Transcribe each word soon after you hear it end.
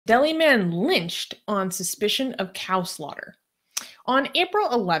Delhi man lynched on suspicion of cow slaughter. On April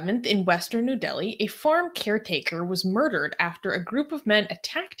 11th in western New Delhi, a farm caretaker was murdered after a group of men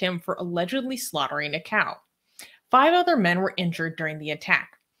attacked him for allegedly slaughtering a cow. 5 other men were injured during the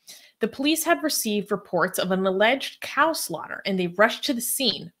attack. The police had received reports of an alleged cow slaughter and they rushed to the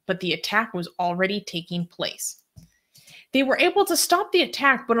scene, but the attack was already taking place. They were able to stop the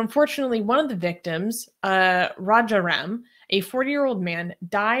attack, but unfortunately one of the victims, Rajaram, a 40-year-old man,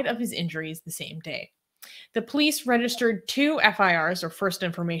 died of his injuries the same day. The police registered 2 FIRs, or First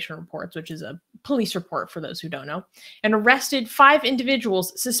Information Reports, which is a police report for those who don't know, and arrested 5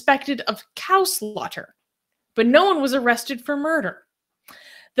 individuals suspected of cow slaughter. But no one was arrested for murder.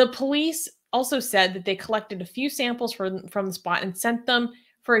 The police also said that they collected a few samples from the spot and sent them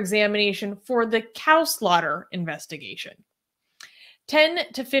for examination for the cow slaughter investigation.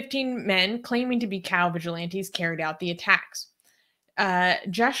 10 to 15 men claiming to be cow vigilantes carried out the attacks.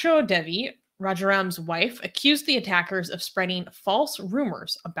 Jhaso Devi, Rajaram's wife, accused the attackers of spreading false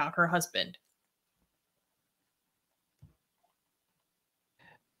rumors about her husband.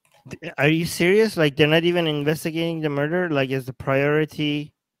 Are you serious? Like, they're not even investigating the murder? Like, is the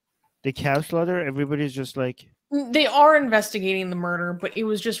priority the cow slaughter? Everybody's just like... They are investigating the murder, but it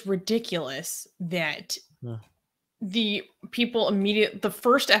was just ridiculous that the people the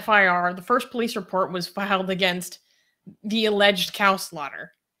first FIR, the first police report was filed against the alleged cow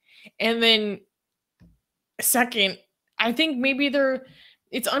slaughter. And then second, I think maybe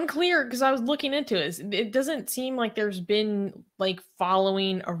it's unclear because I was looking into it. It doesn't seem like there's been like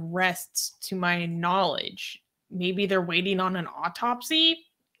following arrests to my knowledge. Maybe they're waiting on an autopsy.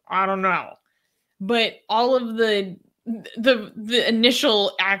 I don't know. But all of the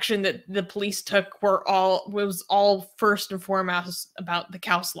initial action that the police took was all first and foremost about the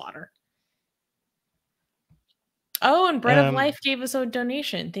cow slaughter. Oh, and Bread of Life gave us a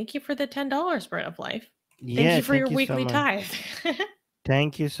donation. Thank you for the $10, Bread of Life. Thank you for your weekly tithe.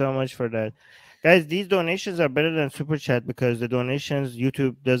 Thank you so much for that. Guys, these donations are better than Super Chat because the donations,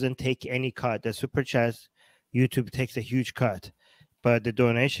 YouTube doesn't take any cut. The Super Chats, YouTube takes a huge cut. But the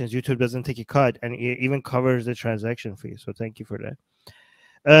donations, YouTube doesn't take a cut, and it even covers the transaction fee. So thank you for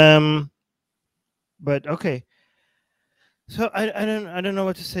that. But okay. So I don't know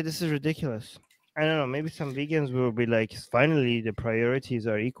what to say. This is ridiculous. I don't know. Maybe some vegans will be like, finally, the priorities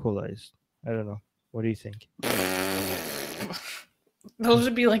are equalized. I don't know. What do you think? Those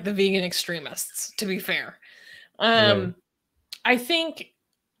would be like the vegan extremists, to be fair. Right. I think.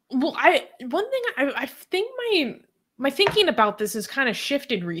 Well, one thing I think my thinking about this has kind of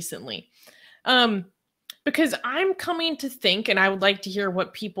shifted recently, because I'm coming to think, and I would like to hear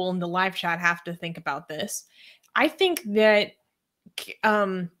what people in the live chat have to think about this. I think that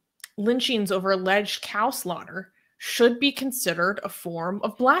lynchings over alleged cow slaughter should be considered a form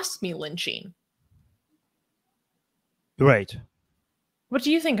of blasphemy lynching. Right. What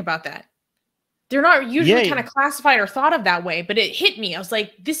do you think about that? They're not usually kind of classified or thought of that way, but it hit me. I was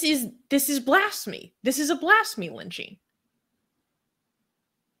like, this is blasphemy. This is a blasphemy lynching.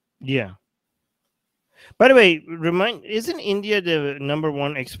 Yeah. By the way, isn't India the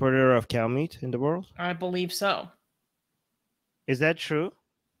 #1 exporter of cow meat in the world? I believe so. Is that true?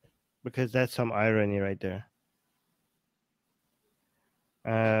 Because that's some irony right there.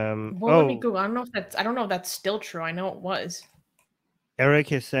 Well, let me Google. I don't know if that's still true. I know it was.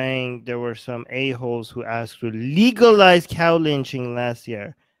 Eric is saying there were some a-holes who asked to legalize cow lynching last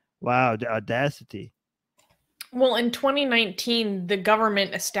year. Wow, the audacity. Well, in 2019, the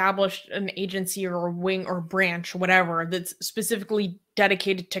government established an agency or a wing or branch, whatever, that's specifically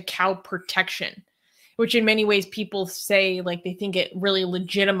dedicated to cow protection, which in many ways people say like they think it really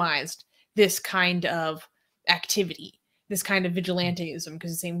legitimized this kind of activity, this kind of vigilantism,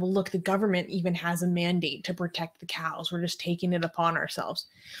 because it's saying, well, look, the government even has a mandate to protect the cows. We're just taking it upon ourselves.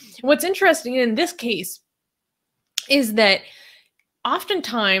 What's interesting in this case is that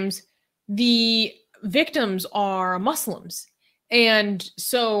oftentimes the victims are Muslims. And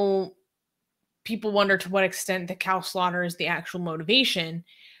so people wonder to what extent the cow slaughter is the actual motivation.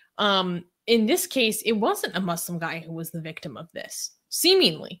 In this case, it wasn't a Muslim guy who was the victim of this,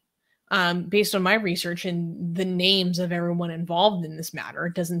 seemingly. Based on my research and the names of everyone involved in this matter,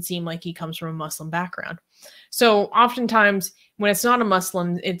 it doesn't seem like he comes from a Muslim background. So oftentimes when it's not a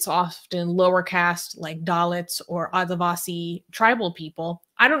Muslim, it's often lower caste like Dalits or Adivasi tribal people.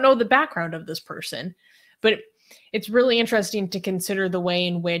 I don't know the background of this person, but it's really interesting to consider the way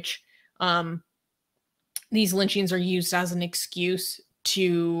in which these lynchings are used as an excuse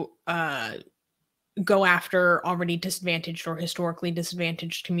to go after already disadvantaged or historically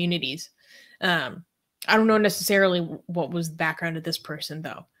disadvantaged communities. I don't know necessarily what was the background of this person,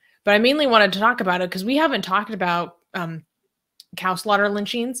 though. But I mainly wanted to talk about it because we haven't talked about cow slaughter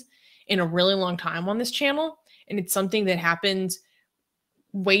lynchings in a really long time on this channel. And it's something that happens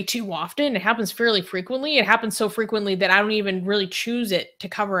way too often. It happens fairly frequently. It happens so frequently that I don't even really choose it to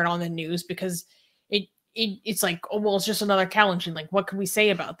cover it on the news because it's like, oh, well, it's just another cow lynching. Like, what could we say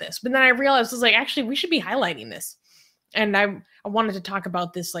about this? But then I realized, I was like, actually, we should be highlighting this. And I wanted to talk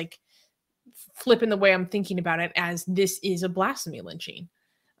about this, like, flipping the way I'm thinking about it as this is a blasphemy lynching.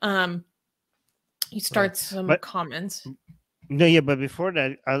 He starts some comments. No, yeah, but before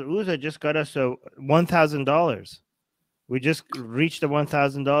that, Al-Uza just got us $1,000. We just reached the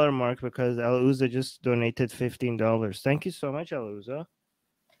 $1,000 mark because Al-Uza just donated $15. Thank you so much, Al-Uza.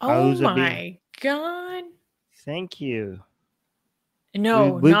 Oh Al-Uza my God. Thank you.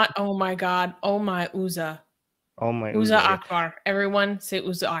 No, not oh my God. Oh my Uza. Oh my Uza Akbar. Everyone say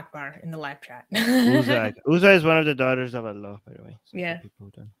Uza Akbar in the live chat. Uza is one of the daughters of Allah, by the way. So yeah.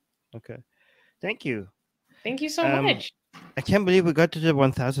 Okay. Thank you. Thank you so much. I can't believe we got to the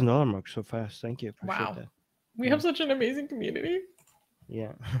 $1,000 mark so fast. Thank you. Appreciate that. We have such an amazing community.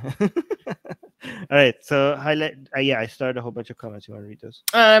 Yeah. All right. So highlight. I started a whole bunch of comments. You want to read those?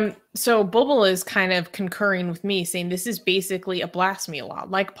 So Bulbul is kind of concurring with me, saying this is basically a blasphemy law,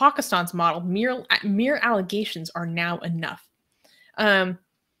 like Pakistan's model. Mere allegations are now enough.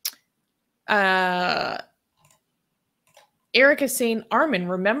 Eric is saying, Armin,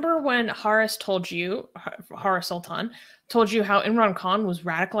 remember when Haris Sultan told you how Imran Khan was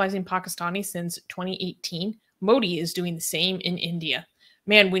radicalizing Pakistanis since 2018? Modi is doing the same in India.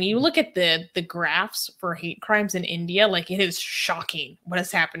 Man, when you look at the graphs for hate crimes in India, like, it is shocking what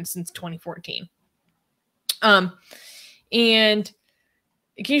has happened since 2014. And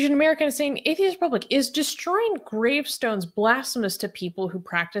Asian American is saying Atheist Republic is destroying gravestones blasphemous to people who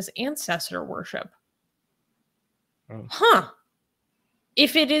practice ancestor worship. Oh. Huh.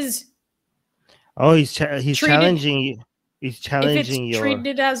 If it is, he's challenging you. He's challenging you.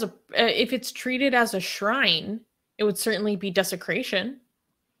 If it's treated as a shrine, it would certainly be desecration.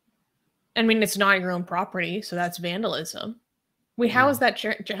 I mean, it's not your own property, so that's vandalism. Wait, how is that?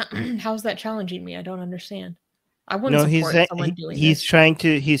 How is that challenging me? I don't understand. I wouldn't support someone doing this. He's trying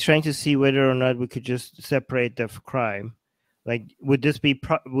to see whether or not we could just separate the crime. Like, would this be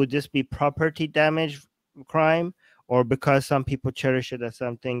property damage crime, or because some people cherish it as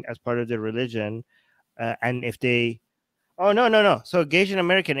something as part of their religion, and if they, no. So, Asian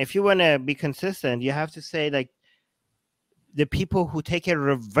American, if you want to be consistent, you have to say, like, the people who take a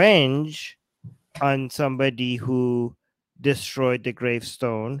revenge on somebody who destroyed the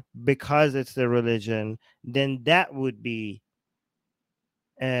gravestone because it's their religion, then that would be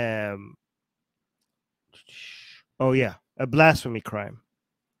a blasphemy crime.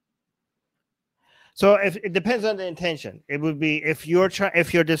 So if it depends on the intention, it would be if you're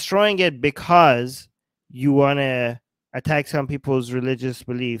destroying it because you want to attack some people's religious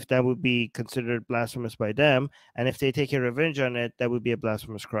belief, that would be considered blasphemous by them. And if they take a revenge on it, that would be a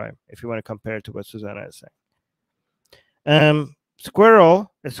blasphemous crime, if you want to compare it to what Susanna is saying.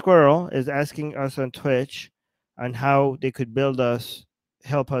 Squirrel is asking us on Twitch on how they could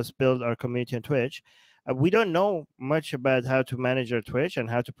help us build our community on Twitch. We don't know much about how to manage our Twitch and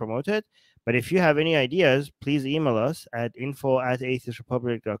how to promote it, but if you have any ideas, please email us at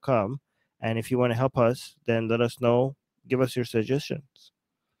info@atheistrepublic.com. And if you want to help us, then let us know. Give us your suggestions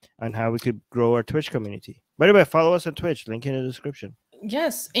on how we could grow our Twitch community. By the way, follow us on Twitch. Link in the description.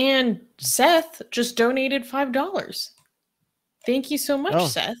 Yes, and Seth just donated $5. Thank you so much,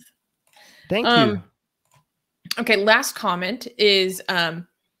 Seth. Thank you. Okay, last comment is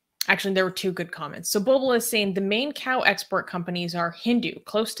actually there were two good comments. So Bobo is saying the main cow export companies are Hindu,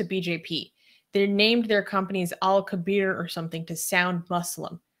 close to BJP. They named their companies Al Kabir or something to sound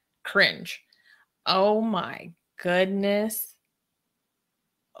Muslim. Cringe. Oh my goodness.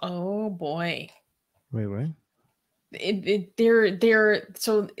 Oh boy. Wait, what? The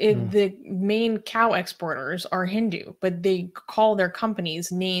main cow exporters are Hindu, but they call their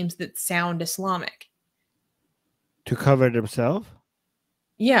companies names that sound Islamic. To cover themselves?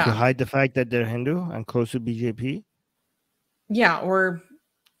 Yeah. To hide the fact that they're Hindu and close to BJP? Yeah, or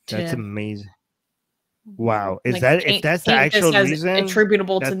that's amazing. Wow. If that's the actual reason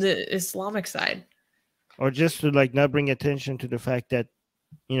attributable to the Islamic side. Or just to not bring attention to the fact that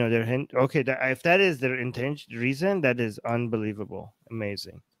they're Hindu. Okay, if that is their reason, that is unbelievable.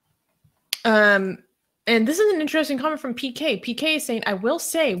 Amazing. And this is an interesting comment from PK. PK is saying, I will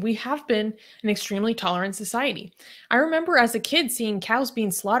say we have been an extremely tolerant society. I remember as a kid seeing cows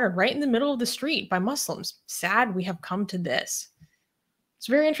being slaughtered right in the middle of the street by Muslims. Sad we have come to this. It's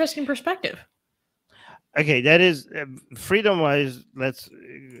a very interesting perspective. Okay, that is freedom-wise. That's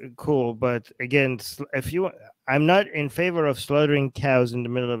cool, but again, if you, I'm not in favor of slaughtering cows in the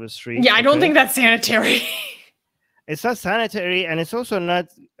middle of a street. Yeah, I don't think that's sanitary. It's not sanitary, and it's also not.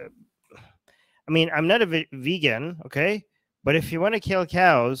 I mean, I'm not a vegan, okay, but if you want to kill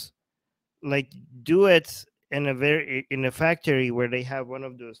cows, like do it in a factory where they have one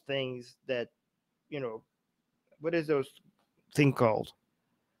of those things that, what is those thing called?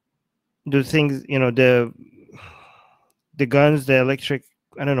 The things, the guns, the electric,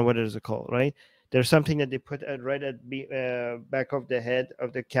 I don't know what it is called, right? There's something that they put right at the back of the head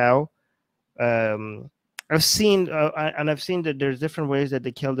of the cow. I've seen I've seen that there's different ways that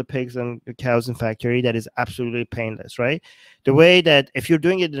they kill the pigs and the cows in factory that is absolutely painless, right? The way that if you're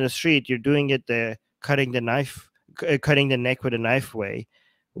doing it in the street, you're doing it cutting the neck with a knife way,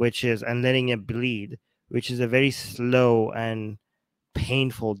 which is, and letting it bleed, which is a very slow and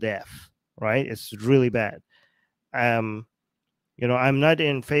painful death, right? It's really bad. I'm not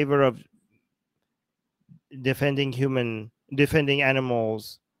in favor of defending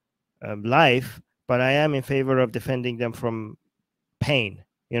animals' life, but I am in favor of defending them from pain.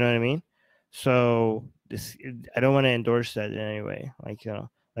 You know what I mean? So I don't want to endorse that in any way. Like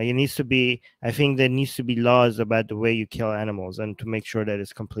it needs to be. I think there needs to be laws about the way you kill animals and to make sure that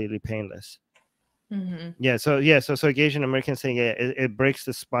it's completely painless. Mm-hmm. Yeah. So Asian Americans saying it breaks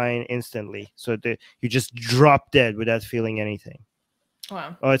the spine instantly. So you just drop dead without feeling anything.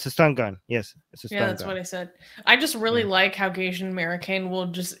 Wow. Oh, it's a stun gun. Yes, it's a stun gun. Yeah, that's what I said. I just really like how Asian American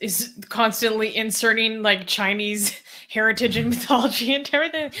is constantly inserting like Chinese heritage and mythology into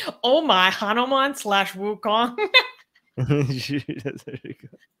everything. Oh my, Hanuman / Wukong. That's very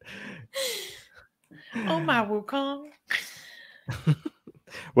good. Oh my, Wukong.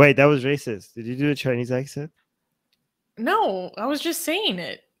 Wait, that was racist. Did you do a Chinese accent? No, I was just saying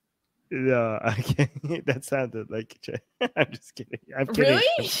it. No, okay. That sounded like I'm just kidding. I'm kidding.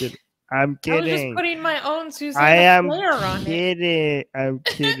 Really? I'm kidding. I was just putting my own Susanna flair on it. I'm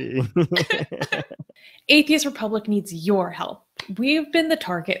kidding. Atheist Republic needs your help. We've been the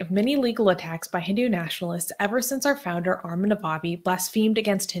target of many legal attacks by Hindu nationalists ever since our founder, Armin Navabi, blasphemed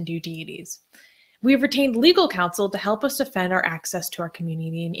against Hindu deities. We have retained legal counsel to help us defend our access to our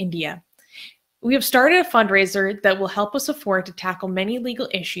community in India. We have started a fundraiser that will help us afford to tackle many legal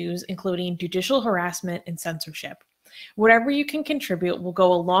issues, including judicial harassment and censorship. Whatever you can contribute will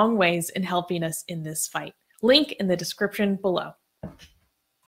go a long ways in helping us in this fight. Link in the description below.